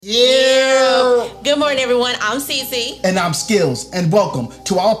Yeah. Good morning, everyone. I'm Cece. And I'm Skills. And welcome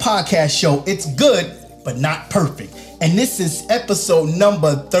to our podcast show. It's good, but not perfect. And this is episode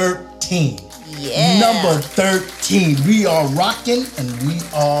number 13. Yeah. Number 13. We are rocking and we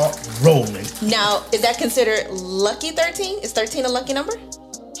are rolling. Now, is that considered lucky 13? Is 13 a lucky number?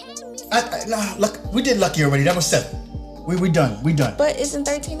 Look, we did lucky already. That was 7. We done. But isn't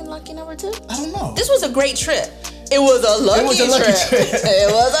 13 a lucky number too? I don't know. This was a great trip. It was a lucky trip. It was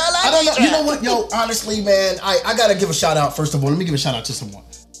a lucky I don't know. trip. You know what, yo, honestly, man, I gotta give a shout out. First of all, let me give a shout out to someone.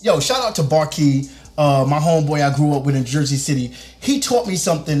 Yo, shout out to Barkey, my homeboy I grew up with in Jersey City. He taught me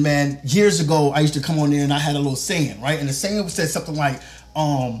something, man. Years ago, I used to come on there and I had a little saying, right? And the saying said something like,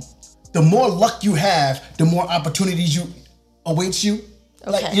 the more luck you have, the more opportunities awaits you.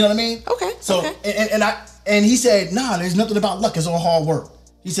 Okay. Like, you know what I mean? Okay. So, okay. And he said, nah, there's nothing about luck. It's all hard work.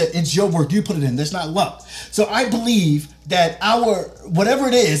 He said, it's your work. You put it in. That's not luck. So I believe that whatever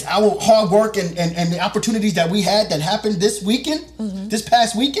it is, our hard work and the opportunities that we had that happened this weekend, this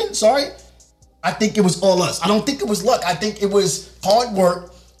past weekend, I think it was all us. I don't think it was luck. I think it was hard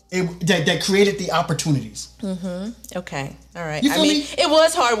work that created the opportunities. Okay. All right. You feel me? It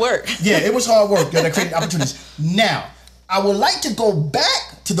was hard work. Yeah, it was hard work that created opportunities. Now, I would like to go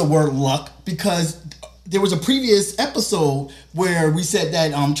back to the word luck because there was a previous episode where we said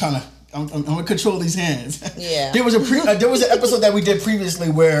that I'm gonna control these hands. Yeah. There was an episode that we did previously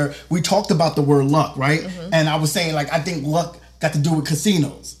where we talked about the word luck, right? And I was saying, like, I think luck got to do with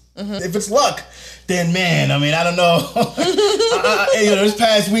casinos. If it's luck, then man, I mean, I don't know. This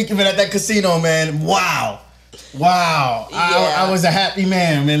past week, even at that casino, man, wow. Yeah. I was a happy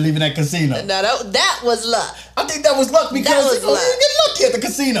man leaving that casino. No, that was luck. I think that was luck because was luck. you get lucky at the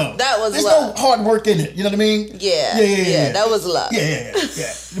casino. That was There's luck. no hard work in it. You know what I mean? Yeah. That was luck. Yeah.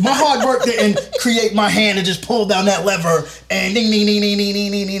 My hard work didn't create my hand to just pull down that lever and ding.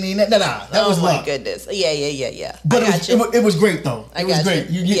 Nah. That was luck. Oh my goodness. Yeah. But it was great though. It was great.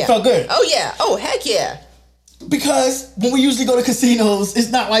 You felt good. Oh yeah. Oh heck yeah. Because when we usually go to casinos,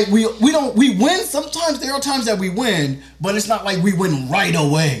 it's not like we win. Sometimes there are times that we win, but it's not like we win right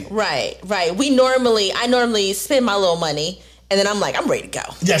away. Right. I normally spend my little money, and then I'm like, I'm ready to go.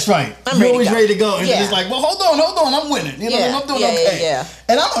 That's right. You're always ready to go, and then it's like, well, hold on, I'm winning. You know, I'm doing okay. Yeah.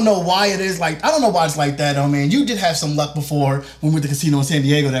 And I don't know why it is like. I don't know why it's like that. I mean, you did have some luck before when we went to the casino in San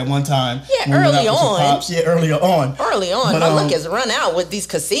Diego that one time. Yeah, early on. Earlier on. But, my luck has run out with these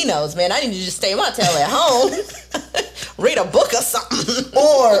casinos, man. I need to just stay in my hotel at home. Read a book or something.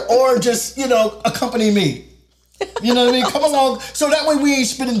 or just, accompany me. You know what I mean? Come along. So that way we ain't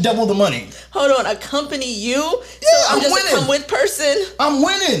spending double the money. Hold on. Accompany you? Yeah, so I'm just winning. a come with person? I'm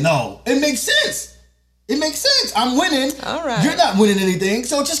winning. No. It makes sense. I'm winning. All right. You're not winning anything.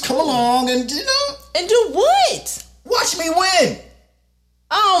 So just come along and, And do what? watch me win.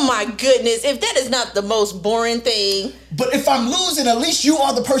 Oh my goodness. If that is not the most boring thing. But if I'm losing, at least you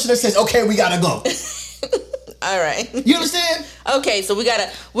are the person that says, okay, we gotta go. All right. You understand? Okay, so we got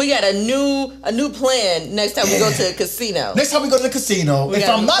a new plan next time we go to a casino. Next time we go to the casino, if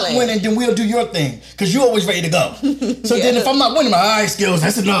I'm not winning, then we'll do your thing. Because you're always ready to go. So then if I'm not winning, all right, Skills,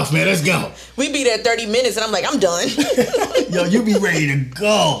 that's enough, man. Let's go. We be there 30 minutes and I'm like, I'm done. Yo, you be ready to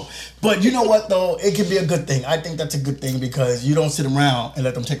go. But you know what, though? It can be a good thing. I think that's a good thing because you don't sit around and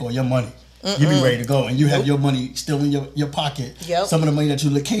let them take all your money. You be ready to go, and you have your money still in your pocket. Yep. Some of the money that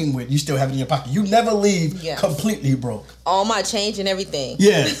you came with, you still have it in your pocket. You never leave completely broke. All my change and everything.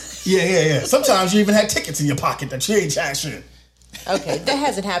 Yeah. Sometimes you even had tickets in your pocket that you ain't cashing. Okay, that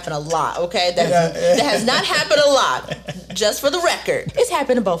hasn't happened a lot, okay? That has not happened a lot. Just for the record. It's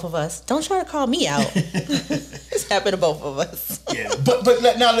happened to both of us. Don't try to call me out. It's happened to both of us. Yeah, but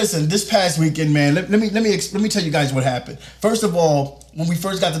now listen, this past weekend, man, let me tell you guys what happened. First of all, when we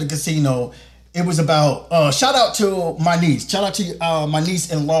first got to the casino, it was about shout out to my niece. Shout out to my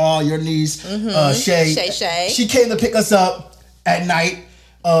niece-in-law, your niece, Shay. She came to pick us up at night.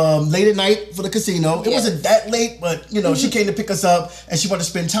 Late at night for the casino. It wasn't that late, but she came to pick us up and she wanted to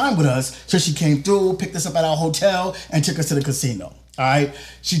spend time with us. So she came through, picked us up at our hotel, and took us to the casino. All right.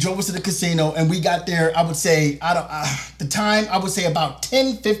 She drove us to the casino and we got there, I would say, the time, I would say about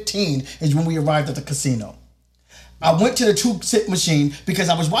 10:15 is when we arrived at the casino. I went to the 2-sit machine because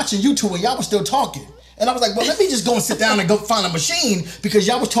I was watching you two and y'all was still talking. And I was like, well, let me just go and sit down and go find a machine because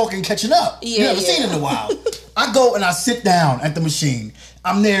y'all was talking and catching up. You haven't seen it in a while. I go and I sit down at the machine.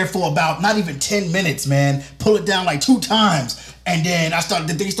 I'm there for about not even 10 minutes, man. Pull it down like 2 times. And then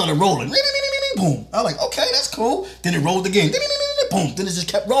the thing started rolling. Boom. I was like, okay, that's cool. Then it rolled again. Boom. Then it just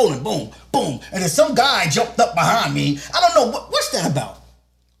kept rolling. Boom. Boom. And then some guy jumped up behind me. I don't know. What's that about?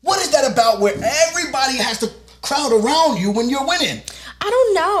 What is that about where everybody has to crowd around you when you're winning? I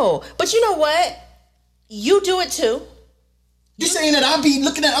don't know. But you know what? You do it too. You saying that I'll be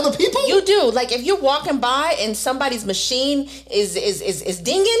looking at other people? You do. Like if you're walking by and somebody's machine is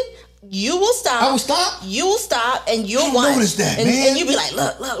dinging, you will stop. I will stop? You will stop and you'll watch. Notice that, and, man. And you'll be like,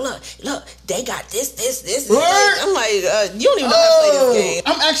 look, they got this. Word? I'm like, you don't even know how to play this game.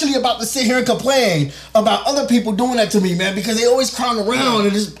 I'm actually about to sit here and complain about other people doing that to me, man, because they always crowd around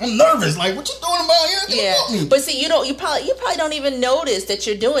and I'm nervous. Like, what you doing about here? Yeah, but see, you probably don't even notice that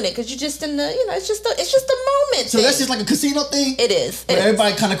you're doing it because you're just in the, it's just a moment. So thing. that's just like a casino thing. It is. Where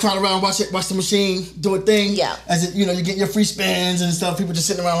everybody kind of crowd around, watch the machine do a thing. Yeah. As it, you get your free spins and stuff. People just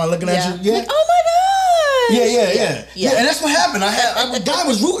sitting around like looking at you. Yeah. Like, oh my god. Yeah, and that's what happened. A guy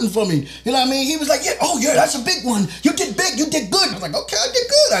was rooting for me. You know what I mean? He was like, that's a big one. You did big, you did good. I was like, okay, I did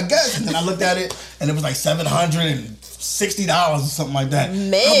good, I guess. And then I looked at it, and it was like $760 or something like that.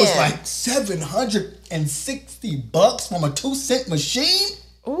 Man. I was like, $760 from a 2-cent machine?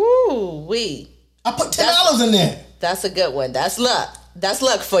 Ooh, I put $10 in there. That's a good one. That's luck. That's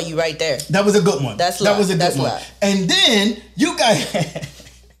luck for you right there. That was a good one. That's luck. That was a good one. Luck. And then you guys...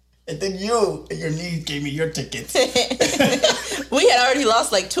 And then you and your niece gave me your tickets. We had already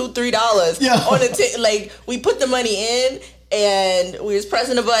lost like $2-3 on the ticket. Like we put the money in and we was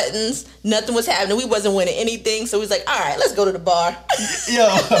pressing the buttons. Nothing was happening. We wasn't winning anything. So we was like, all right, let's go to the bar.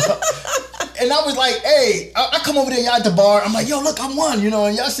 And I was like, hey, I come over there, y'all at the bar. I'm like, yo, look, I won, and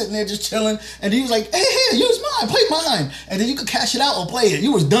y'all sitting there just chilling. And he was like, hey, use mine, play mine. And then you could cash it out or play it.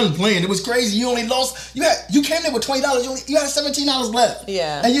 You was done playing. It was crazy. You only lost, you came there with $20. You had $17 left.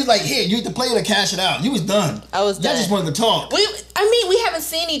 Yeah. And you was like, here, you either play it or cash it out. You was done. I was done. Y'all just wanted to talk. We haven't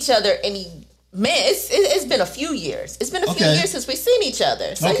seen each other Man, it's been a few years. It's been a few years since we've seen each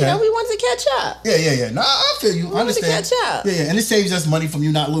other. So, we wanted to catch up. Yeah. No, I feel you. I understand. To catch up. Yeah. And it saves us money from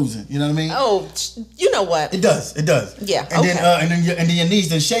you not losing. You know what I mean? Oh, you know what? It does. Yeah. And then your niece,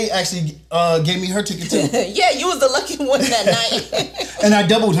 then Shay actually gave me her ticket too. Yeah, you was the lucky one that night. And I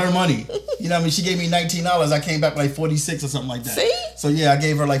doubled her money. You know what I mean? She gave me $19. I came back like 46 or something like that. See? So yeah, I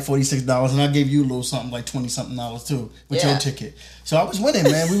gave her like $46 and I gave you a little something like $20-something too with your ticket. So I was winning,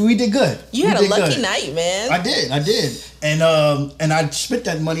 man. We did good. You had a lucky night, man. I did. And I spent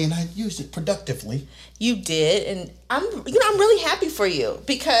that money and I used it productively. You did, and I'm really happy for you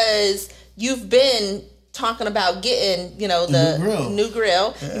because you've been talking about getting, the new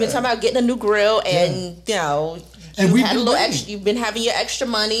grill. Yeah. You've been talking about getting a new grill, and you've been having your extra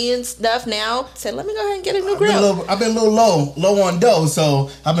money and stuff now. Said, let me go ahead and get a new grill. I've been a little low on dough,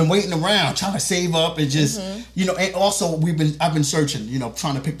 so I've been waiting around, trying to save up and just, and also I've been searching,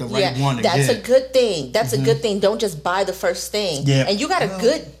 trying to pick the right one. That's a good thing. That's a good thing. Don't just buy the first thing. Yeah. And you got a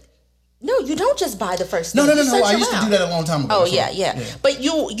good. No, you don't just buy the first thing. No. I used to do that a long time ago. Oh, yeah. But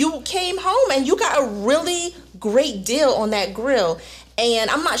you came home and you got a really great deal on that grill.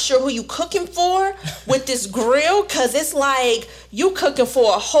 And I'm not sure who you cooking for with this grill, because it's like you cooking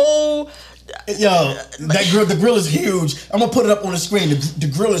for a whole... Yo, the grill is huge. I'm going to put it up on the screen.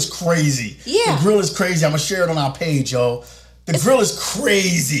 The grill is crazy. Yeah. The grill is crazy. I'm going to share it on our page, yo. The grill is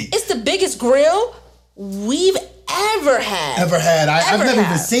crazy. It's the biggest grill we've ever had. I've never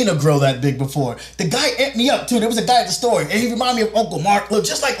even seen a grill that big before. The guy amped me up too. There was a guy at the store, and he reminded me of Uncle Mark. Look,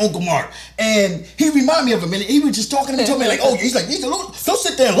 just like Uncle Mark. And he reminded me of him, and he was just talking to me, told me like, oh, he's like, don't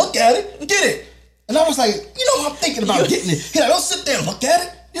sit there and look at it. Get it. And I was like, I'm thinking about getting it. He's like, don't sit there and look at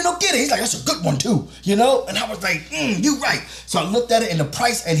it. Get it. He's like, that's a good one too. And I was like, you right. So I looked at it and the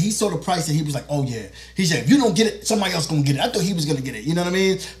price, and he saw the price, and he was like, oh yeah. He said, if you don't get it, somebody else gonna get it. I thought he was gonna get it. You know what I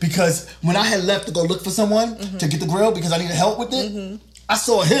mean? Because when I had left to go look for someone to get the grill because I needed help with it, I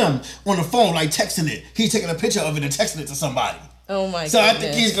saw him on the phone like texting it. He's taking a picture of it and texting it to somebody. Oh my god! So I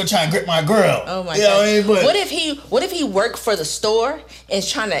think he's gonna try and grip my girl. Oh my god! What if he worked for the store and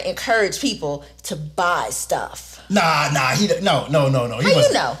is trying to encourage people to buy stuff? Nah. No. How you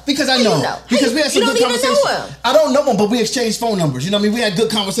know? Because I know. Because we had some good conversations. Even know him. I don't know him, but we exchanged phone numbers. You know what I mean? We had good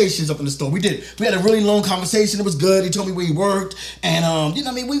conversations up in the store. We did. We had a really long conversation. It was good. He told me where he worked, and we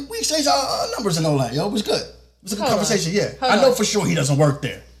exchanged our numbers and all that. Yo, it was good. It was a good conversation. Yeah, I know for sure he doesn't work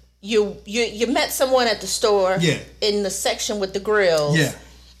there. You met someone at the store. Yeah. In the section with the grills. Yeah.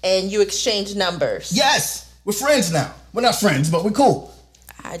 And you exchanged numbers. Yes, we're friends now. We're not friends, but we're cool.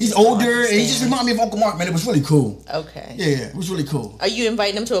 He's older, and he just reminded me of Uncle Mark, man. It was really cool. Okay. Yeah, it was really cool. Are you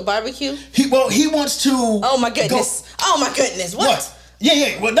inviting him to a barbecue? He wants to. Oh my goodness! What?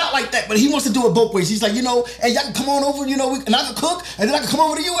 Yeah. Well, not like that, but he wants to do it both ways. He's like, and y'all can come on over, and I can cook, and then I can come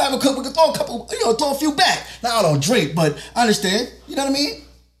over to you and have a cook. We can throw a few back. Now I don't drink, but I understand. You know what I mean?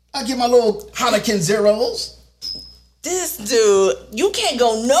 I get my little Heineken Zeros. This dude, you can't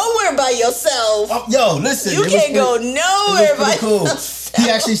go nowhere by yourself. Yo, listen. You can't go nowhere by yourself. He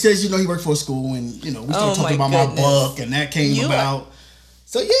actually says, he worked for a school, and, we started talking about my book, and that came about.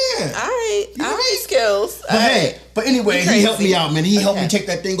 So, yeah. All right, Skills. But anyway, he helped me out, man. He helped me take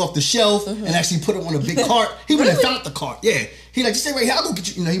that thing off the shelf and actually put it on a big cart. He went and found the cart. Yeah. He just stay right here. I'll go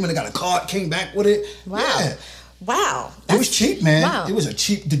get you. He went and got a cart, came back with it. Wow. Yeah. Wow. It was cheap, man. Wow. It was a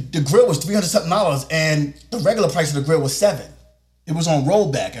cheap. The grill was $300-something, and the regular price of the grill was $7. It was on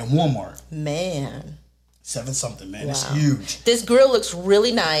rollback at Walmart. Man. $7-something, man. Wow. It's huge. This grill looks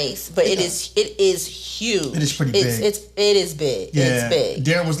really nice, but it is huge. It is pretty big. It is big. Yeah. It's big.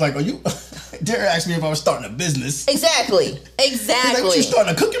 Darren was like, Darren asked me if I was starting a business. Exactly. He's like, what, you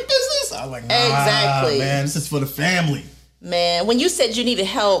starting a cooking business? I was like, nah, exactly. Man, this is for the family. Man, when you said you needed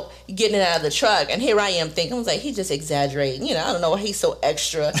help getting it out of the truck, and here I am thinking, I was like, he just exaggerating. I don't know why he's so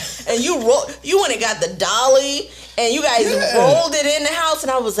extra. And you went and got the dolly, and you guys rolled it in the house,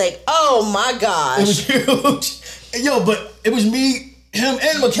 and I was like, oh my gosh. It was huge. Yo, but it was me, him,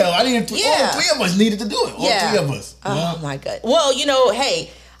 and Mikkel. All three of us needed to do it. All three of us. Oh my God. Well, hey,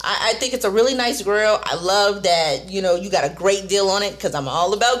 I think it's a really nice grill. I love that, you got a great deal on it, because I'm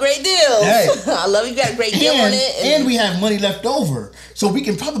all about great deals. Hey. I love you got a great deal on it. And we have money left over. So we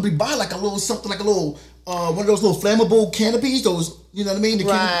can probably buy one of those little flammable canopies, those, you know what I mean?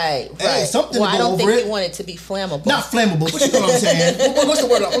 Right. Hey, something to go over it. I don't think you want it to be flammable. Not flammable, but you know what I'm saying. What's the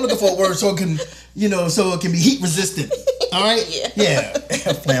word? I'm looking for a word so it can, so it can be heat resistant. All right? Yeah.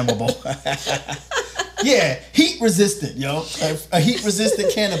 Flammable. Yeah, heat resistant, yo. A heat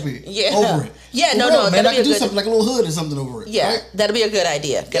resistant canopy over it. Yeah, man, I can do something like a little hood or something over it. Yeah, right? That'll be a good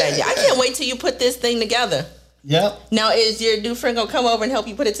idea. Good idea. I can't wait till you put this thing together. Yep. Now, is your new friend gonna come over and help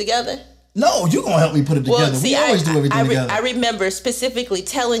you put it together? No, you're gonna help me put it together. Well, see, we always do everything together. I remember specifically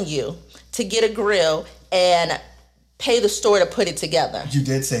telling you to get a grill and pay the store to put it together. You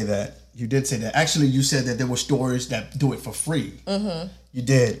did say that. Actually, you said that there were stores that do it for free. Mm-hmm. You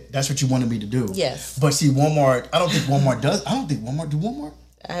did. That's what you wanted me to do. Yes. But see, Walmart, I don't think Walmart does. I don't think Walmart, do Walmart?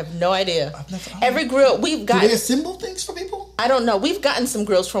 I have no idea. Every grill we've got. Do they assemble things for people? I don't know. We've gotten some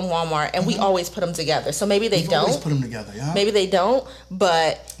grills from Walmart, and we always put them together. So maybe they don't. Always put them together, yeah. Maybe they don't,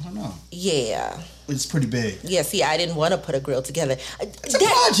 but I don't know. Yeah. It's pretty big. Yeah, see, I didn't want to put a grill together. It's a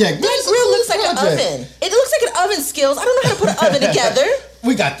project. That grill looks like an oven. It looks like an oven, Skills. I don't know how to put an oven together.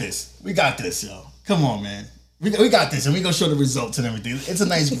 We got this, yo. Come on, man. We got this, and we're going to show the results and everything. It's a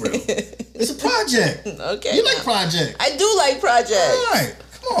nice grill. It's a project. Okay. You like projects. I do like projects. All right.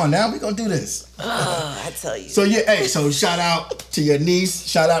 Come on now. We're going to do this. Oh, I tell you. So, so shout out to your niece.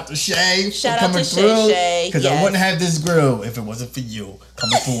 Shout out to Shay. Shout out to Shay. Because I wouldn't have this grill if it wasn't for you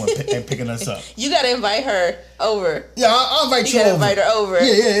coming through and picking us up. You got to invite her over. Yeah, I'll invite you over. You got to invite her over.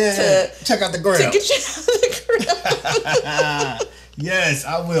 Yeah. Check out the grill. To get you out of the grill. Yes,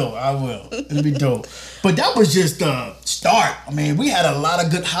 I will. It'll be dope. But that was just the start. I mean, we had a lot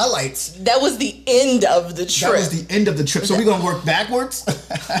of good highlights. That was the end of the trip. So we're gonna work backwards.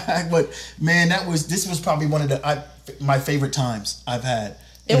 But man, this was probably one of my favorite times I've had.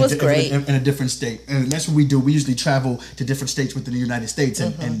 It was great. In a different state. And that's what we do. We usually travel to different states within the United States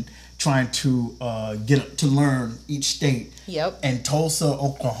and trying to get to learn each state. Yep. And Tulsa,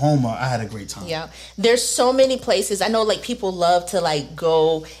 Oklahoma, I had a great time. Yeah. There's so many places. I know people love to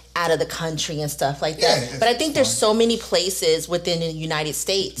go out of the country and stuff like that. Yeah, but I think there's so many places within the United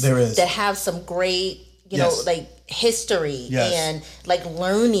States that have some great, history and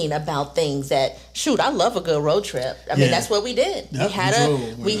learning about things that I love a good road trip. I mean, that's what we did. Yep,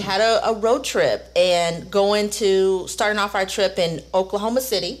 we had a road trip and starting off our trip in Oklahoma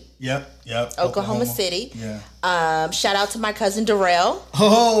City. Yep. Oklahoma City. Yeah. Shout out to my cousin Darrell.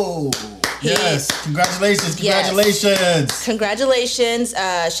 Oh, yes. Congratulations. Congratulations.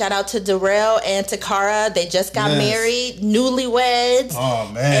 Shout out to Darrell and Takara. They just got married, newlyweds. Oh,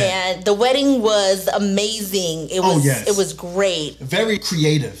 man. And the wedding was amazing. It was great. Very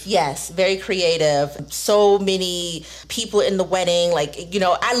creative. Yes, very creative. So many people in the wedding.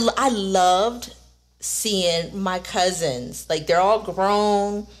 I loved seeing my cousins. They're all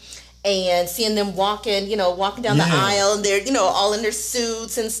grown. And seeing them walking down the aisle, and they're, all in their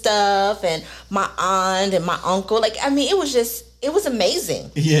suits and stuff, and my aunt and my uncle. It was amazing.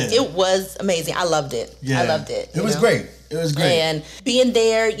 Yeah. It was amazing. I loved it. Yeah. I loved it. It was great. And being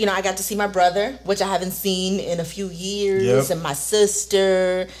there, I got to see my brother, which I haven't seen in a few years, yep. and my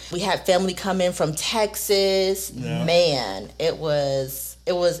sister. We had family come in from Texas. Yeah. Man, it was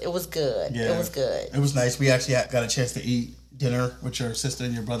good. Yeah. It was good. It was nice. We actually got a chance to eat dinner with your sister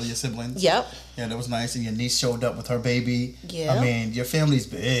and your brother, your siblings. Yep. Yeah, that was nice. And your niece showed up with her baby. Yeah. I mean, your family's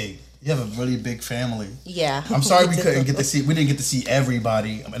big. You have a really big family. Yeah. I'm sorry we didn't get to see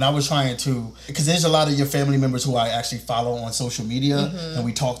everybody. And I was trying to, because there's a lot of your family members who I actually follow on social media, and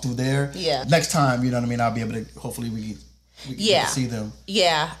we talk through there. Yeah. Next time, you know what I mean, I'll be able to, hopefully we can get to see them.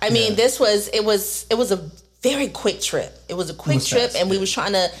 Yeah. I mean, it was a very quick trip. It was a quick trip, and we was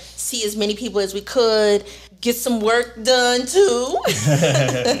trying to see as many people as we could, get some work done too.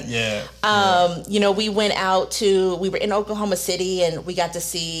 You know, we were in Oklahoma City, and we got to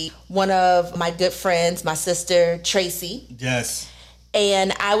see one of my good friends, my sister Tracy. Yes.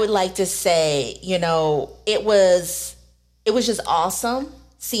 And I would like to say, you know, it was just awesome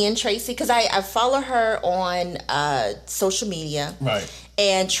seeing Tracy, because I follow her on social media. Right.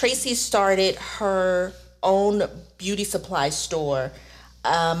 And Tracy started her own beauty supply store,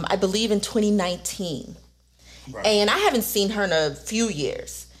 I believe in 2019. Right. And I haven't seen her in a few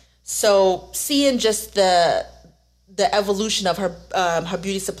years. So seeing just the evolution of her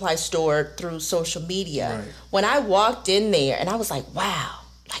beauty supply store through social media, right. When I walked in there, and I was like, wow,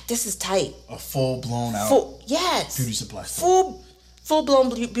 like this is tight. A full-blown beauty supply store. Full-blown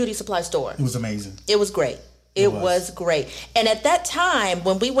beauty supply store. It was amazing. It was great. It was great. And at that time,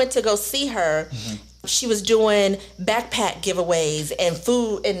 when we went to go see her, she was doing backpack giveaways and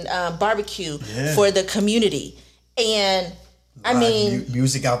food and barbecue for the community. And I mean,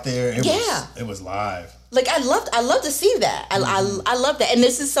 music out there. It was live. Like I love to see that. I love that. And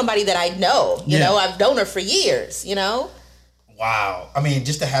this is somebody that I know. You know, I've known her for years. You know. Wow. I mean,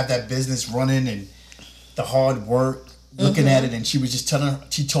 just to have that business running and the hard work, looking at it, and she was just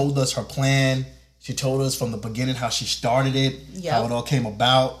she told us her plan. She told us from the beginning how she started it, how it all came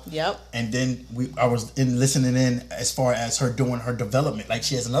about. Yep. And then I was listening in as far as her doing her development. Like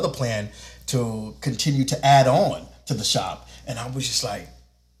she has another plan to continue to add on to the shop. And I was just like,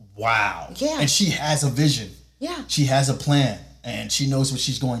 wow. Yeah. And she has a vision. Yeah. She has a plan. And she knows what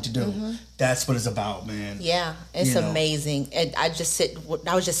she's going to do. That's what it's about, man. Yeah. It's amazing. And I was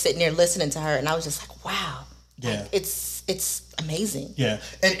just sitting there listening to her, and I was just like, wow. Yeah. Like, it's amazing. Yeah.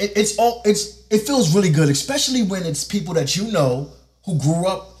 And it feels really good, especially when it's people that you know who grew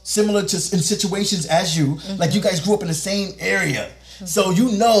up similar to in situations as you. Like you guys grew up in the same area. So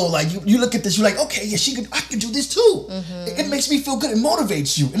you know, like you look at this, you're like, okay, yeah, I could do this too. It makes me feel good. It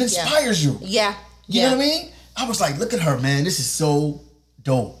motivates you. It inspires you. Yeah. You know what I mean? I was like, look at her, man. This is so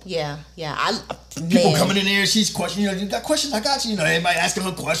dope. Yeah. People coming in there, she's questioning, you got questions, I got you. You know, everybody asking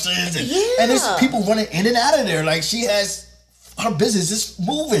her questions. And there's people running in and out of there. Like she has, her business is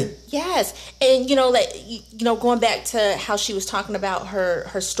moving. Yes. And going back to how she was talking about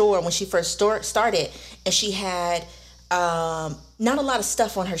her store when she first started, and she had not a lot of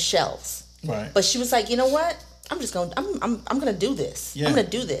stuff on her shelves. Right. But she was like, you know what? I'm gonna do this. Yeah. I'm gonna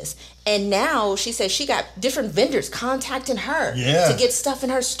do this. And now she says she got different vendors contacting her to get stuff in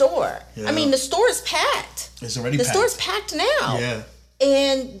her store. Yeah. I mean, the store is packed. It's already packed. The store's packed now. Yeah.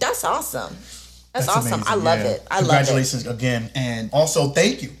 And that's awesome. That's awesome. Amazing. I love it. Congratulations again. And also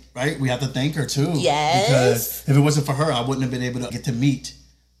thank you, right? We have to thank her too. Yes. Because if it wasn't for her, I wouldn't have been able to get to meet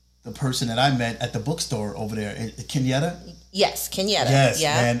the person that I met at the bookstore over there. Kenyatta? Yes, Kenyatta. Yes,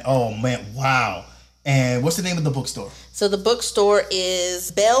 man. Oh, man. Wow. And what's the name of the bookstore? So the bookstore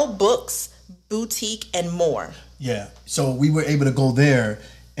is Bell Books, Boutique, and More. Yeah. So we were able to go there,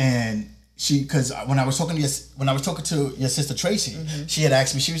 and because when I was talking to your sister Tracy, she had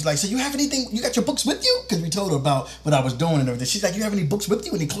asked me, she was like, so you have anything, you got your books with you? Because we told her about what I was doing and everything. She's like, you have any books with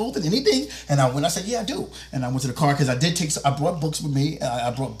you, any clothing, anything? And I said, yeah, I do. And I went to the car because I brought books with me.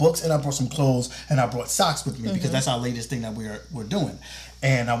 I brought books, and I brought some clothes, and I brought socks with me because that's our latest thing that we're doing.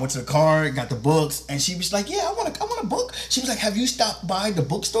 And I went to the car, got the books, and she was like, yeah, I want a book. She was like, have you stopped by the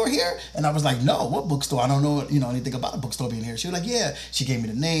bookstore here? And I was like, no, what bookstore? I don't know anything about a bookstore being here. She was like, yeah. She gave me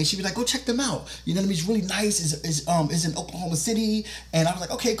the name. She was like, go check them out. You know what I mean? It's really nice. It's in Oklahoma City. And I was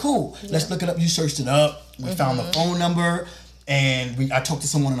like, okay, cool. Yeah. Let's look it up. You searched it up. We found the phone number. And I talked to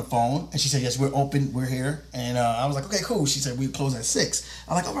someone on the phone, and she said, yes, we're open. We're here. And I was like, okay, cool. She said, we close at 6.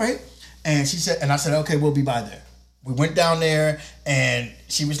 I'm like, all right. And I said, okay, we'll be by there. We went down there, and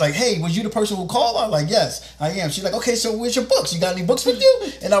she was like, hey, was you the person who called? I was like, yes, I am. She's like, okay, so where's your books? You got any books with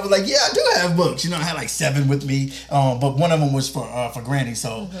you? And I was like, yeah, I do have books. I had like 7 with me, but one of them was for Granny.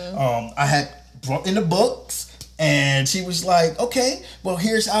 So I had brought in the books, and she was like, okay, well,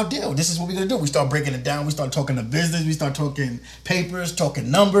 here's our deal. This is what we're going to do. We start breaking it down. We start talking to business. We start talking papers,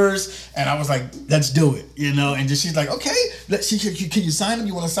 talking numbers. And I was like, let's do it, And just she's like, okay, can you sign them?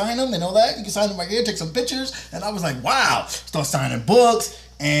 You want to sign them and all that? You can sign them right here, take some pictures. And I was like, wow. Start signing books.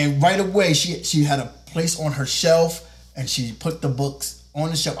 And right away, she had a place on her shelf, and she put the books on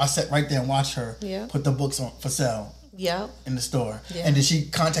the shelf. I sat right there and watched her put the books on for sale. Yep. In the store. Yeah. And then she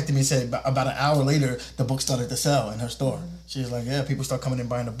contacted me and said about an hour later, the book started to sell in her store. She was like, yeah, people start coming and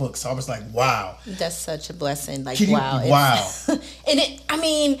buying the book. So I was like, wow. That's such a blessing. Like, Wow. And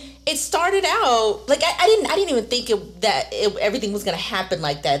it started out, like, I didn't even think everything was going to happen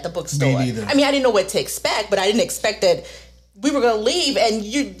like that at the bookstore. Me neither. I mean, I didn't know what to expect, but I didn't expect that we were going to leave and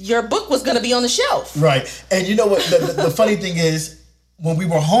your book was going to be on the shelf. Right. And you know what? The funny thing is, when we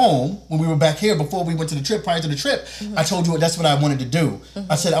were home, when we were back here, before we went to the trip, prior to the trip, I told you that's what I wanted to do.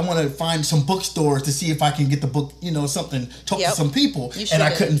 I said, I want to find some bookstores to see if I can get the book, something, talk to some people. And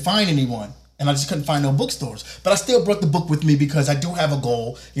I couldn't find anyone. And I just couldn't find no bookstores. But I still brought the book with me because I do have a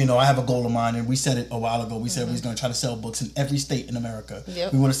goal. I have a goal of mine, and we said it a while ago. We said we was going to try to sell books in every state in America.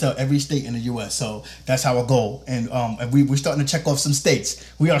 Yep. We want to sell every state in the U.S. So that's our goal. And we're starting to check off some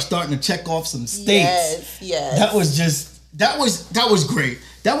states. We are starting to check off some states. Yes. That was great.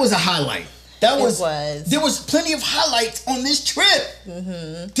 That was a highlight. There was plenty of highlights on this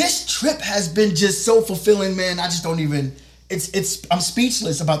trip. This trip has been just so fulfilling, man. I just don't even. I'm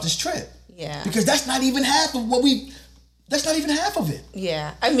speechless about this trip. Yeah. Because that's not even half of That's not even half of it.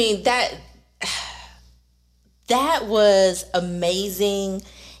 Yeah. I mean that was amazing.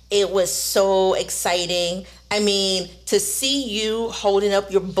 It was so exciting. I mean, to see you holding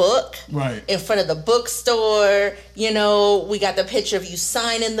up your book in front of the bookstore, we got the picture of you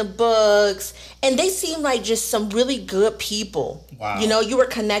signing the books, and they seem like just some really good people. Wow. You were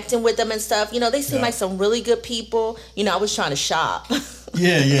connecting with them and stuff. They seem like some really good people. I was trying to shop.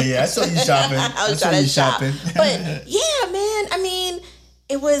 Yeah. I saw you shopping. I was trying to shop. But yeah, man, I mean,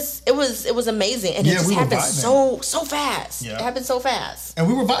 it was amazing, and it just happened so fast. Yeah. It happened so fast, and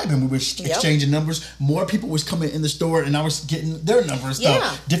we were vibing. We were exchanging numbers. More people was coming in the store, and I was getting their numbers.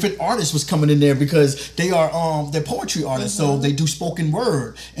 Yeah. Different artists was coming in there because they're poetry artists, so they do spoken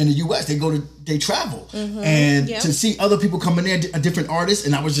word in the U.S. They travel, and to see other people coming in, a different artists,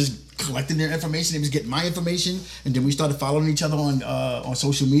 and I was just collecting their information. They was getting my information, and then we started following each other on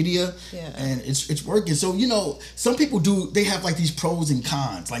social media, and it's working. So some people they have like these pros and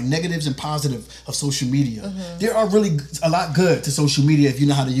cons, like negatives and positive of social media. There are really a lot good to social media if you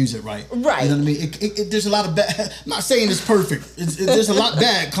know how to use it right. Right. You know what I mean? There's a lot of bad. I'm not saying it's perfect. There's a lot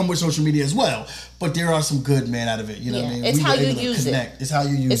bad come with social media as well. But there are some good, man, out of it. You know what I mean? It's how you use it. It's how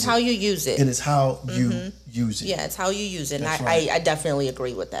you use it. It's how you use it. It is how you use it. Yeah, it's how you use it. And That's right. I definitely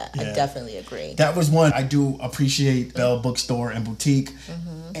agree with that. Yeah. I definitely agree. That was one I do appreciate. Bell Bookstore and Boutique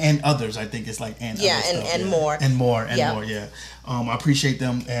and others. I think it's like and more. And more. Yeah. I appreciate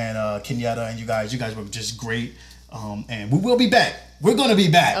them and Kenyatta and you guys. You guys were just great. And we will be back. We're gonna be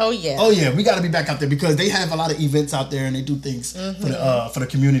back. Oh yeah. We got to be back out there because they have a lot of events out there and they do things for the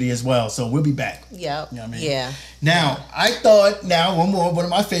community as well. So we'll be back. Yep. You know what I mean? Yeah. Now I thought one of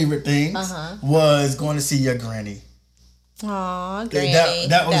my favorite things was going to see your granny. Aw, Granny.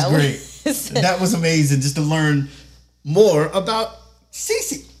 That was great. That was amazing just to learn more about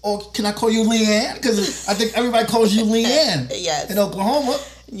Cece. Or can I call you Leanne? Because I think everybody calls you Leanne. Yes. In Oklahoma.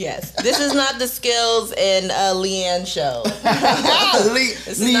 Yes. This is not the Skills and Leanne show. This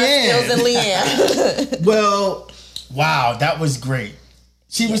is not Leanne. Skills and Leanne. Well, wow, that was great.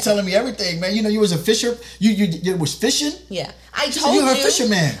 She was telling me everything, man. You was a fisher. You was fishing. Yeah, I told you. You're a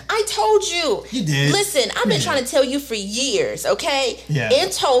fisherman. I told you. You did. Listen, I've been trying to tell you for years. Okay. Yeah.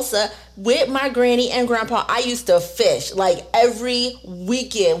 In Tulsa, with my granny and grandpa, I used to fish like every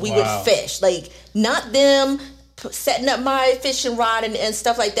weekend. We would fish. Like not them setting up my fishing rod and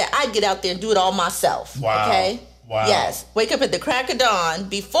stuff like that. I'd get out there and do it all myself. Wow. Okay. Wow. Yes. Wake up at the crack of dawn,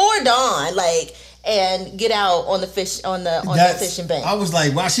 before dawn, and get out on the fishing bank. I was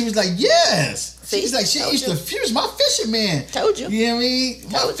like, wow. She was like, yes. See? She's like, she was my fisherman. Told you. You know what I mean?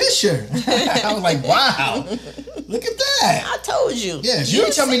 My fisher. I was like, wow. Look at that. I told you. Yeah. She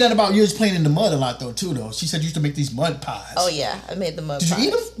didn't tell me nothing about you was playing in the mud a lot though, too, though. She said you used to make these mud pies. Oh yeah, I made the mud pies. Did you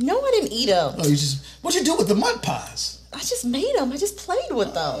eat them? No, I didn't eat them. Oh, what'd you do with the mud pies? I just made them. I just played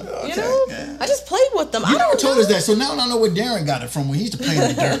with them. Okay, you know? yeah. I just played with them. You never told us that, so now I know where Darren got it from when he used to play in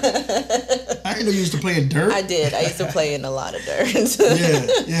the dirt. I didn't know you used to play in dirt. I did. I used to play in a lot of dirt.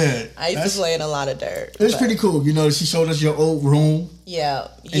 Yeah. I used to play in a lot of dirt. It's pretty cool. She showed us your old room. Yeah.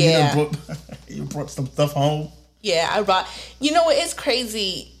 And you brought some stuff home. Yeah, I brought. You know what? It's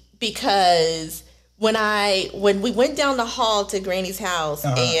crazy because when we went down the hall to Granny's house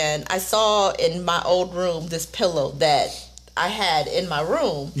and I saw in my old room this pillow that I had in my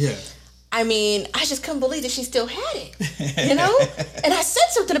room. Yeah. I mean, I just couldn't believe that she still had it, And I said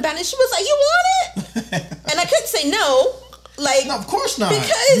something about it. She was like, "You want it?" And I couldn't say no. No, of course not.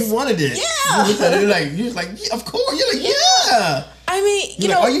 Because you wanted it. Yeah. You looked at it you was like, yeah, of course. You're like, yeah. I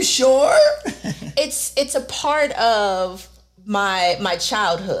mean, Are you sure? it's a part of my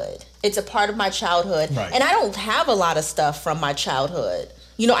childhood. It's a part of my childhood. Right. And I don't have a lot of stuff from my childhood.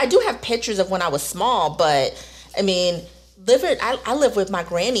 You know, I do have pictures of when I was small, but I mean, I lived with my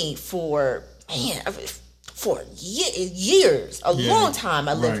granny for years, a long time.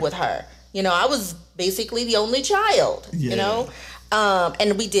 I lived with her. You know, I was basically the only child. You know,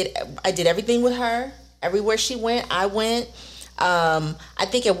 and I did everything with her. Everywhere she went, I went. I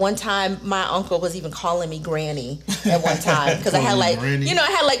think at one time my uncle was even calling me Granny at one time because I had like, you know,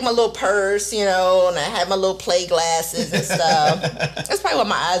 I had like my little purse, you know, and I had my little play glasses and stuff. That's probably why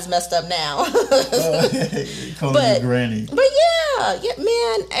my eyes messed up now. Calling you Granny. But yeah,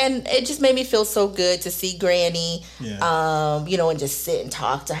 man, and it just made me feel so good to see Granny, you know, and just sit and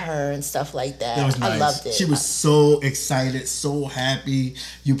talk to her and stuff like that. That was nice. I loved it. She was so excited, so happy.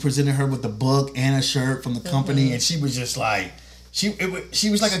 You presented her with the book and a shirt from the company, and she was just like, she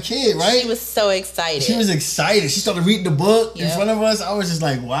was like a kid, right? She was so excited. She was excited. She started reading the book in front of us. I was just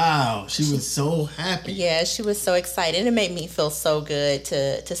like, wow. She was so happy. Yeah, she was so excited. And it made me feel so good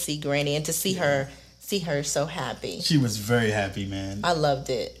to see Granny and to see her so happy. She was very happy, man. I loved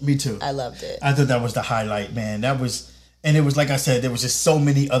it. Me too. I loved it. I thought that was the highlight, man. And it was, like I said, there was just so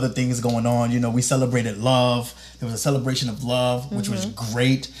many other things going on. You know, we celebrated love. There was a celebration of love, which was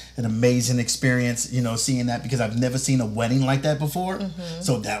great, an amazing experience, you know, seeing that because I've never seen a wedding like that before.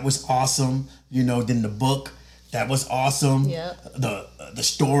 So that was awesome. You know, then the book, that was awesome. Yep. The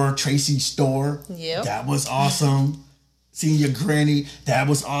store, Tracy's store, that was awesome. Seeing your granny, that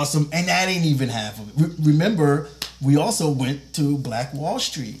was awesome. And that ain't even half of it. Remember, we also went to Black Wall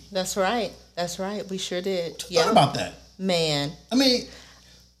Street. That's right. We sure did. Thought about that. Man. I mean,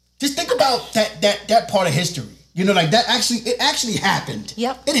 just think about that part of history. You know, like it actually happened.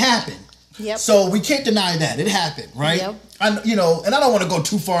 Yep. It happened. Yep. So we can't deny that. It happened, right? Yep. You know, and I don't want to go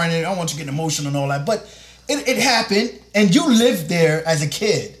too far in it. I don't want you to get emotional and all that, but it happened, and you lived there as a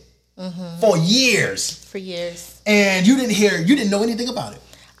kid for years. For years. And you didn't know anything about it.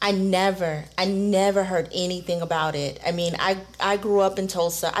 I never heard anything about it. I mean, I grew up in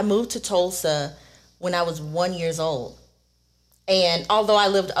Tulsa. I moved to Tulsa when I was 1 year old. And although I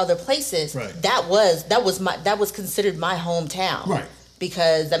lived other places, that was considered my hometown. Right.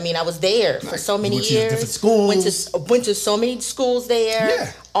 Because I mean, I was there for so many years. Different schools. Went to so many schools there.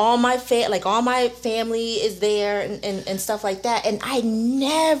 Yeah. All my family is there and stuff like that. And I had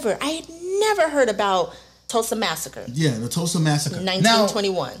never heard about Tulsa Massacre. Yeah, the Tulsa Massacre.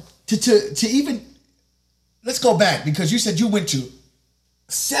 1921. Now, to even let's go back because you said you went to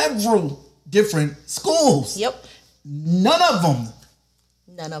several different schools. Yep. None of them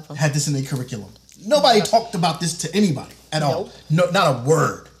had this in their curriculum. Nobody talked about this to anybody at all. No, not a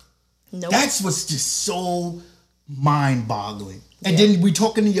word. Nope. That's what's just so mind-boggling. And then we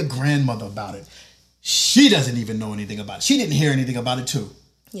talking to your grandmother about it. She doesn't even know anything about it. She didn't hear anything about it too.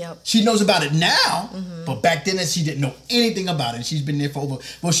 Yep. She knows about it now, but back then she didn't know anything about it. And she's been there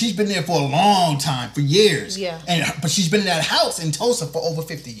she's been there for a long time, for years. Yeah. But she's been in that house in Tulsa for over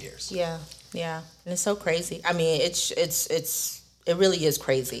 50 years. Yeah. Yeah. And it's so crazy. I mean, it really is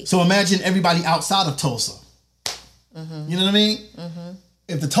crazy. So imagine everybody outside of Tulsa. You know what I mean?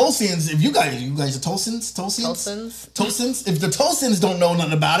 If the Tulsians, if you guys are Tulsians? Tulsians? If the Tulsians don't know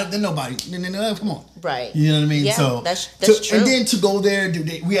nothing about it, then nobody, come on. Right. You know what I mean? Yeah, so that's true. And then to go there,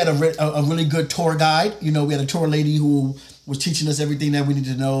 we had a really good tour guide. You know, we had a tour lady who was teaching us everything that we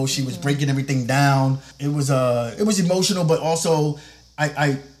needed to know. She was breaking everything down. It was emotional, but also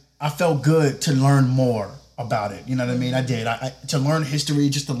I felt good to learn more about it. You know what I mean? I did. To learn history,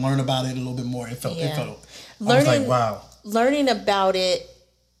 just to learn about it a little bit more. It felt. I was like, wow. Learning about it,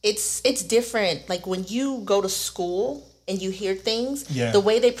 it's different. Like when you go to school and you hear things, the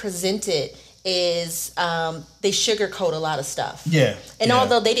way they present it is they sugarcoat a lot of stuff. Yeah. And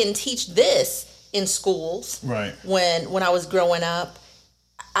although they didn't teach this in schools, right? When I was growing up,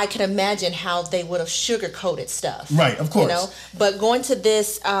 I can imagine how they would have sugarcoated stuff. Right, of course. You know, but going to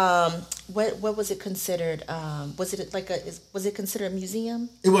this, what was it considered? Was it considered a museum?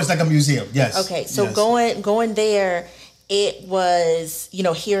 It was like a museum. Yes. Okay, so going there, it was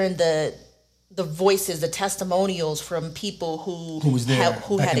hearing the voices, the testimonials from people who was there,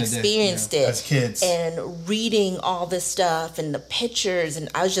 who had experienced it as kids, and reading all this stuff and the pictures, and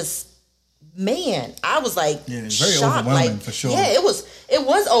I was just. Man, I was like very shocked. Overwhelming for sure. Yeah, it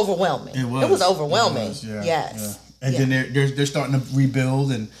was overwhelming. It was overwhelming. Yes. Yeah. And then they're starting to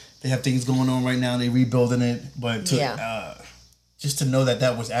rebuild, and they have things going on right now. They're rebuilding it, but just to know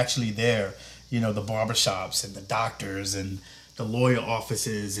that was actually there. You know, the barbershops and the doctors and the lawyer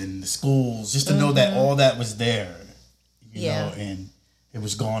offices and the schools. Just to know that all that was there. You know, and it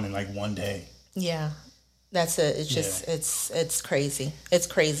was gone in like one day. Yeah. That's it. It's just it's crazy. It's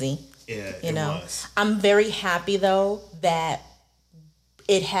crazy. Yeah, you know. Was. I'm very happy though that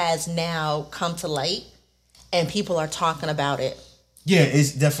it has now come to light and people are talking about it. Yeah,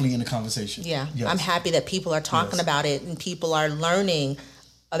 it's definitely in the conversation. Yeah. Yes. I'm happy that people are talking about it and people are learning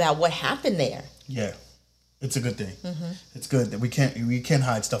about what happened there. Yeah. It's a good thing. Mm-hmm. It's good that we can't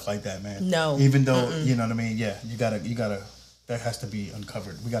hide stuff like that, man. No. Even though, you know what I mean? Yeah, you gotta that has to be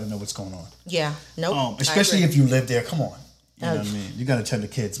uncovered. We gotta know what's going on. Yeah. Nope. Especially if you live there. Come on. You know what I mean? You gotta tell the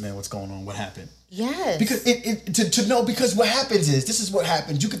kids, man, what's going on, what happened. Yes. Because to know, because what happens is, this is what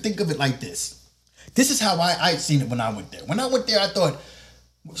happens. You can think of it like this. This is how I seen it when I went there. When I went there, I thought,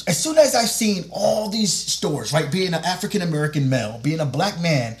 as soon as I seen all these stores, right, being an African American male, being a black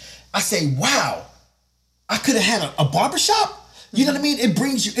man, I say, wow, I could have had a barbershop. You know what I mean? It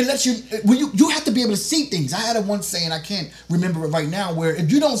brings you, it lets you, when you have to be able to see things. I had a one saying, I can't remember it right now, where if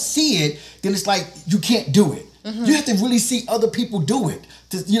you don't see it, then it's like you can't do it. Mm-hmm. You have to really see other people do it.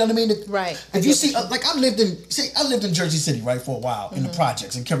 You know what I mean? Right. If you see, like I lived in Jersey City, right, for a while in the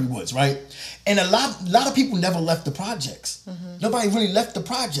projects in Kerry Woods, right? And a lot of people never left the projects. Mm-hmm. Nobody really left the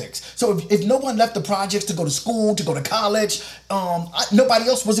projects. So if no one left the projects to go to school, to go to college, nobody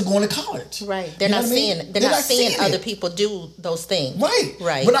else wasn't going to college. Right. They're not seeing other people do those things. Right.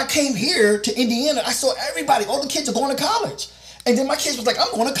 Right. When I came here to Indiana, I saw everybody, all the kids are going to college. And then my kids was like, I'm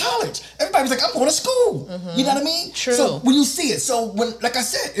going to college. Everybody was like, I'm going to school. Mm-hmm. You know what I mean? True. So when you see it, so when, like I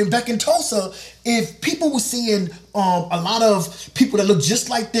said, back in Tulsa, if people were seeing a lot of people that look just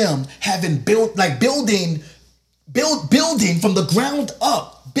like them having building from the ground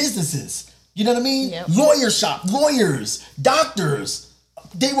up businesses. You know what I mean? Yep. Lawyers, doctors,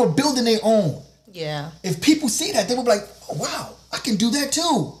 they were building their own. Yeah. If people see that, they will be like, oh, wow, I can do that too.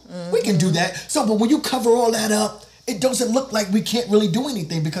 Mm-hmm. We can do that. So, but when you cover all that up, it doesn't look like we can't really do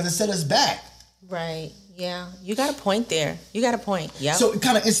anything because it set us back. Right. Yeah. You got a point there. You got a point. Yeah. So it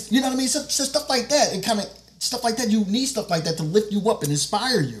kind of, you know what I mean? So stuff like that. It kind of, stuff like that. You need stuff like that to lift you up and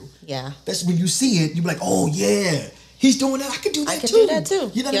inspire you. Yeah. That's when you see it, you be like, oh yeah, he's doing that. I can do that too. do that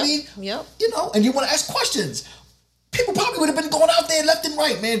too. You know what I mean? Yep. You know, and you want to ask questions. People probably would have been going out there left and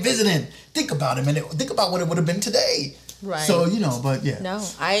right, man, visiting. Think about it, man. Think about what it would have been today. Right. So, you know, but yeah. No,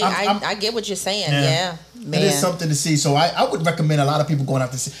 I get what you're saying. Yeah. Man. It is something to see. So I would recommend a lot of people going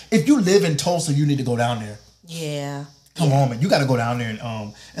out to see. If you live in Tulsa, you need to go down there. Yeah. Come on, man. You got to go down there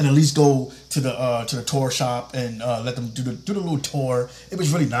and at least go to the tour shop and let them do the little tour. It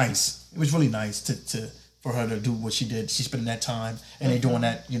was really nice. It was really nice for her to do what she did. She's spending that time and they're doing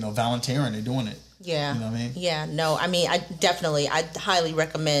that, you know, volunteering. They're doing it. Yeah. You know what I mean? Yeah. No, I mean, I highly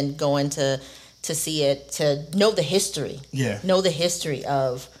recommend going to see it, to know the history. Yeah. Know the history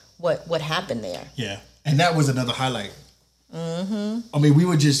of what happened there. Yeah. And that was another highlight. Mm-hmm. I mean, we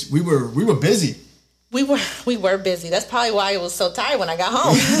were busy. We were busy. That's probably why I was so tired when I got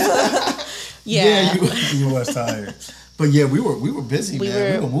home. Yeah. You was tired. But yeah, we were busy,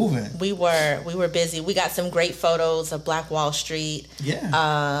 man. We were moving. We were busy. We got some great photos of Black Wall Street.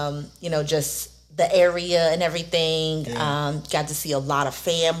 Yeah. You know, just the area and everything. Yeah. Got to see a lot of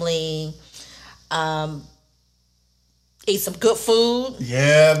family. Ate some good food.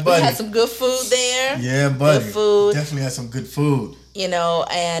 Yeah, buddy. We had some good food there. Yeah, buddy. Good food. Definitely had some good food. You know,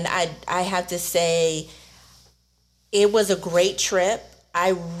 and I have to say, it was a great trip. I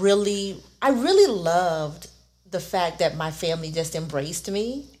really loved the fact that my family just embraced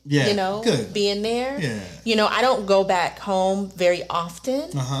me. Yeah, you know, good. Being there. Yeah. You know, I don't go back home very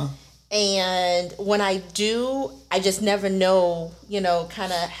often. Uh-huh. And when I do, I just never know, you know,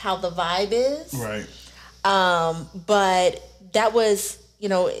 kind of how the vibe is. Right. But that was, you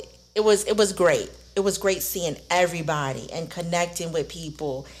know, it was great. It was great seeing everybody and connecting with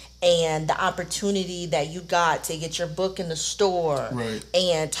people and the opportunity that you got to get your book in the store. Right.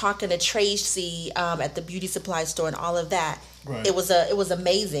 And talking to Tracy at the beauty supply store and all of that. Right. It was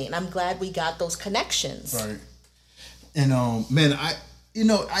amazing. And I'm glad we got those connections. Right. And man,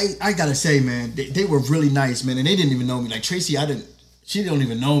 I gotta say, man, they were really nice, man, and they didn't even know me. Like Tracy, she don't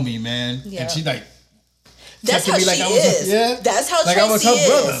even know me, man. Yeah. And she like that's how me like she I was is. That's how like Tracy I was her is.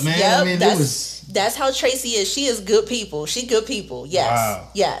 brother, man. Yep, I mean, that's how Tracy is. She is good people. She good people. Yes. Wow.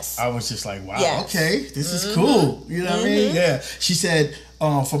 Yes. I was just like, wow, yes. Okay, this is cool. You know what I mean? Yeah. She said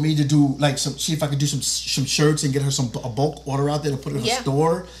for me to do like see if I could do some shirts and get her a bulk order out there to put in her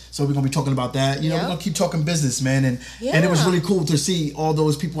store. So we're gonna be talking about that. You know, we're gonna keep talking business, man. And it was really cool to see all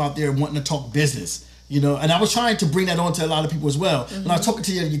those people out there wanting to talk business. You know, and I was trying to bring that on to a lot of people as well. When I was talking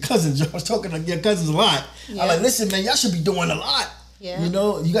to your cousins, I was talking to your cousins a lot. I'm like, listen, man, y'all should be doing a lot. Yeah. You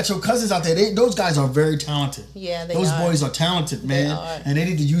know, you got your cousins out there. Those guys are very talented. Yeah, they those are. boys are talented, man. They are. And they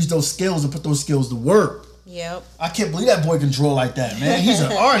need to use those skills and put those skills to work. Yep. I can't believe that boy can draw like that, man. He's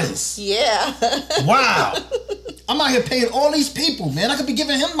an artist. Yeah. Wow. I'm out here paying all these people, man. I could be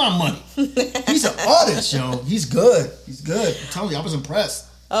giving him my money. He's an artist, yo. He's good. He's good. I'm telling you, I was impressed.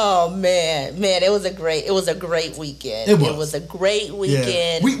 Oh man, it was a great weekend. It was a great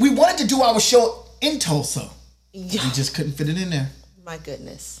weekend. Yeah. We wanted to do our show in Tulsa. Yeah. We just couldn't fit it in there. My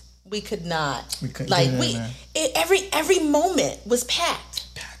goodness, we could not. We couldn't like get it in, every moment was packed.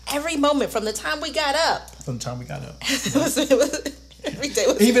 Every moment from the time we got up. From the time we got up. it was every day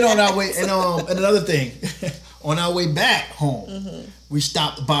was even packed. on our way, and another thing, on our way back home, we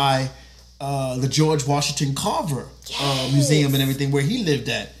stopped by the George Washington Carver Museum and everything where he lived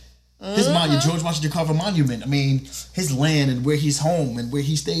at. His monument, George Washington Carver Monument. I mean, his land and where he's home and where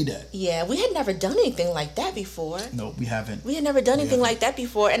he stayed at. Yeah, we had never done anything like that before. No, we haven't. We had never done anything like that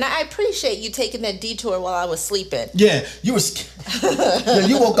before, and I appreciate you taking that detour while I was sleeping. Yeah, you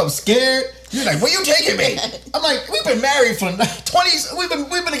you woke up scared. You're like, where you taking me? I'm like, we've been married for 20. We've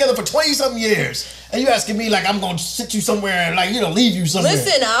been together for 20-something years, and you asking me like I'm gonna sit you somewhere and like leave you somewhere.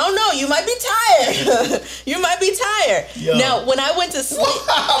 Listen, I don't know. You might be tired. You might be tired. Yo. Now, when I went to sleep,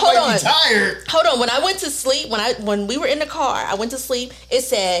 hold on. Tired. Hold on. When I went to sleep, when we were in the car, I went to sleep. It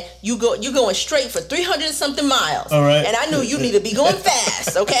said you're going straight for 300 and something miles. All right. And I knew you need to be going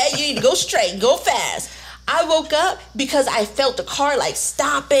fast. Okay, you need to go straight, go fast. I woke up because I felt the car like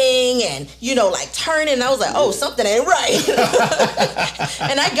stopping and like turning. And I was like, oh, something ain't right.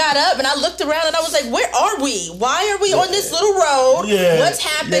 And I got up and I looked around and I was like, where are we? Why are we on this little road? Yeah. What's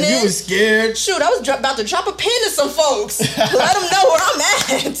happening? Yeah, you were scared. Shoot, I was about to drop a pin to some folks. Let them know where I'm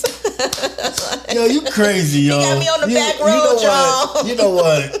at. Yo, you crazy, yo. He got me on the back road, y'all. You know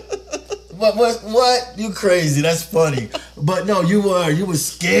what? What? You crazy. That's funny. But no, you were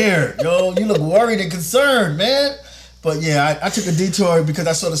scared, yo. You look worried and concerned, man. But yeah, I took a detour because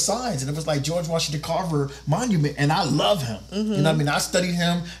I saw the signs and it was like George Washington Carver Monument and I love him. You know what I mean? I studied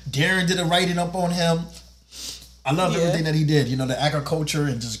him. Darren did a writing up on him. I love everything that he did, the agriculture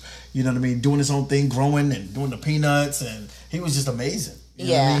and just, you know what I mean, doing his own thing, growing and doing the peanuts, and he was just amazing. You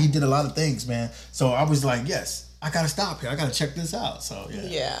know what I mean? He did a lot of things, man. So I was like, yes, I gotta stop here. I gotta check this out. So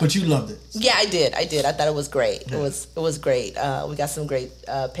yeah. But you loved it. So. Yeah, I did. I thought it was great. Yeah. It was great. We got some great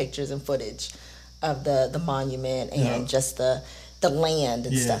pictures and footage of the monument and just the land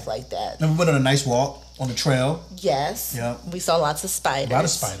and stuff like that. And we went on a nice walk on the trail. Yes. Yeah. We saw lots of spiders. A lot of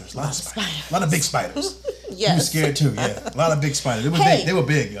spiders. A lot of big spiders. Yes. You were scared too, yeah. A lot of big spiders. They were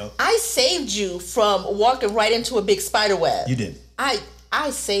big, yo. I saved you from walking right into a big spider web. You did. I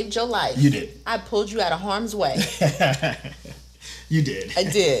saved your life. You did. I pulled you out of harm's way. You did. I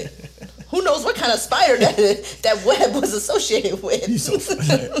did. Who knows what kind of spider that web was associated with? You so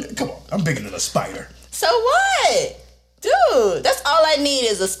funny. Come on, I'm bigger than a spider. So what? Dude, that's all I need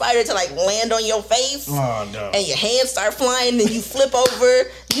is a spider to like land on your face. Oh no. And your hands start flying and you flip over,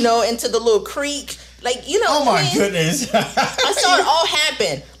 into the little creek. Like, Oh my goodness. I saw it all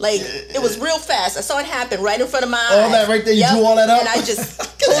happen. Like, it was real fast. I saw it happen right in front of my eyes. All that right there, you drew all that up? And I just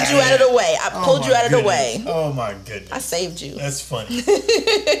pulled you out of the way. I pulled you out of the way. Oh my goodness. I saved you. That's funny.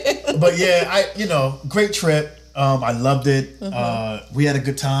 But yeah, great trip. I loved it. We had a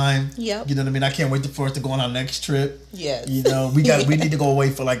good time. Yep. You know what I mean? I can't wait for us to go on our next trip. Yes. We need to go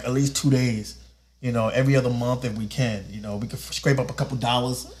away for like at least 2 days. Every other month if we can. We could scrape up a couple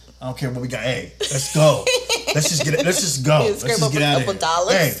dollars. I don't care what we got. Hey, let's go. Let's just go. Let's just get out of here.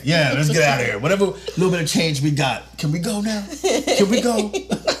 $dollars. Hey, yeah, let's get out of here. Whatever little bit of change we got. Can we go now? Can we go?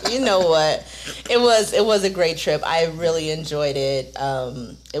 You know what? It was a great trip. I really enjoyed it.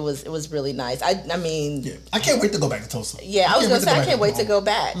 It was really nice. I mean, I can't wait to go back to Tulsa. Yeah, I was gonna say I can't wait to go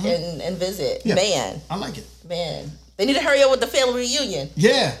back and visit. Yeah, man, I like it. Man, they need to hurry up with the family reunion.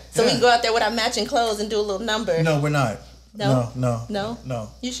 Yeah. So we can go out there with our matching clothes and do a little number. No, we're not. No. No.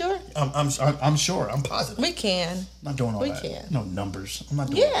 You sure? I'm sure. I'm positive. We can. I'm not doing all that. We can. No numbers. I'm not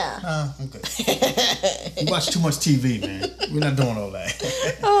doing that. I'm good. We watch too much TV, man. We're not doing all that.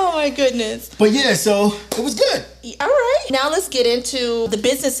 Oh my goodness. But yeah, so it was good. All right. Now let's get into the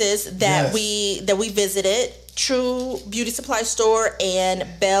businesses that we visited. True Beauty Supply Store and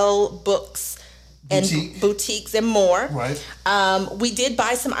Belle Books and boutiques and more. Right. We did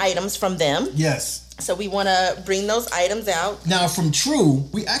buy some items from them. Yes. So we want to bring those items out. Now from True,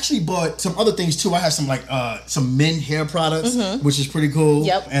 we actually bought some other things too. I have some men hair products, which is pretty cool.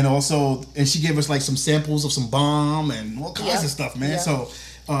 Yep. And she gave us like some samples of some balm and all kinds of stuff, man. Yep. So,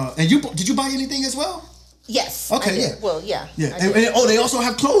 and did you buy anything as well? Yes. Okay. Yeah. Well, yeah. Yeah. And they also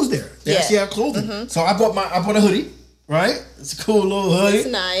have clothes there. They actually have clothing. So I bought a hoodie. right? It's a cool little hoodie. It's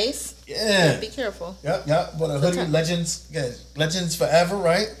nice. Yeah. Be careful. Yep. But a hoodie, Legends, Legends forever,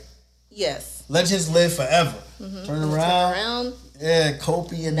 right? Yes. Legends live forever. Turn around. Yeah,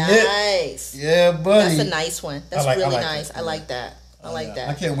 Kopi and nice. Nip. Yeah, buddy. That's a nice one. That's really nice. That. I like that. I like that.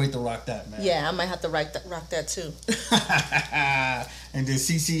 I can't wait to rock that, man. Yeah, I might have to rock that too. And then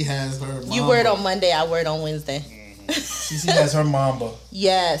CC has her Mamba. You wear it on Monday, I wear it on Wednesday. CC has her Mamba.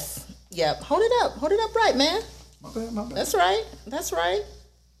 Yes. Yep. Hold it up right, man. My bad. That's right.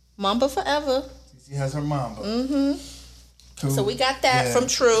 Mamba forever. CC has her Mamba. Cool. So we got that from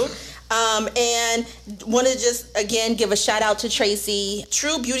True. And want to just, again, give a shout out to Tracy.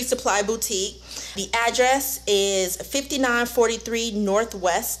 True Beauty Supply Boutique. The address is 5943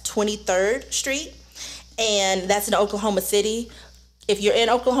 Northwest 23rd Street. And that's in Oklahoma City. If you're in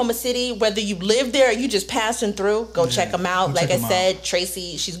Oklahoma City, whether you live there or you just passing through, go check them out. Like I said,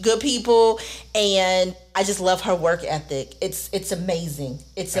 Tracy, she's good people, and I just love her work ethic. It's amazing.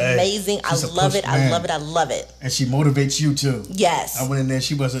 It's amazing. I love it. I love it. I love it. And she motivates you too. Yes. I went in there.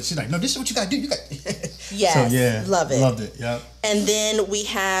 She's like, no, this is what you gotta do. You got. Yes. So yeah, love it. Loved it. Yeah. And then we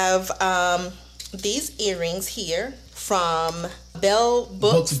have these earrings here from Bell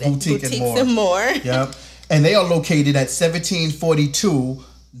Books Boutiques and More. Yep. And they are located at 1742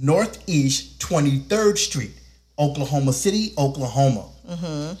 Northeast 23rd Street, Oklahoma City, Oklahoma.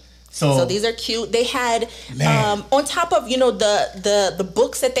 So these are cute. They had on top of the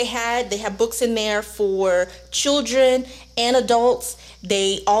books that they have books in there for children and adults.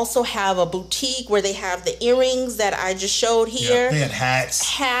 They also have a boutique where they have the earrings that I just showed here. Yeah, they had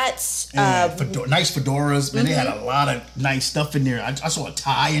hats. Nice fedoras. Man, they had a lot of nice stuff in there. I saw a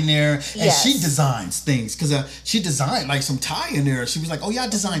tie in there. And she designs things because she designed like some tie in there. She was like, oh, yeah, I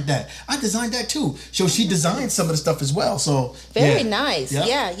designed that. I designed that too. So she designed some of the stuff as well. So very nice.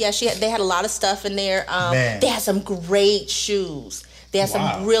 Yeah. They had a lot of stuff in there. They had some great shoes. They have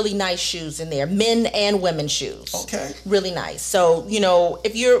some really nice shoes in there, men and women's shoes. Okay. Really nice. So,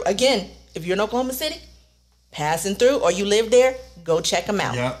 if you're in Oklahoma City, passing through, or you live there, go check them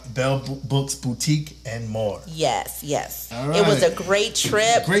out. Yeah, Bell Books Boutique and More. Yes. All right. It was a great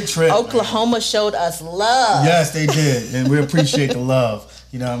trip. Great trip. Oklahoma showed us love. Yes, they did. And we appreciate the love.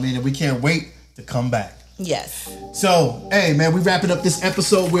 You know what I mean? And we can't wait to come back. Yes. So, hey, man, we're wrapping up this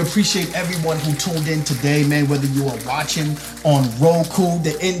episode. We appreciate everyone who tuned in today, man, whether you are watching on Roku,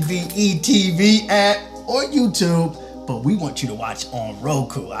 the NVE TV app, or YouTube. But we want you to watch on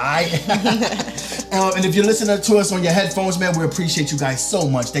Roku, all right? And if you're listening to us on your headphones, man, we appreciate you guys so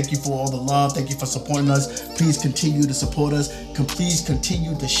much. Thank you for all the love. Thank you for supporting us. Please continue to support us. Please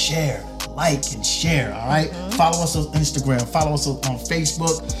continue to share, like, and share, all right? Follow us on Instagram. Follow us on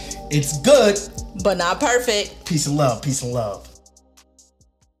Facebook. It's good, but not perfect. Peace and love. Peace and love.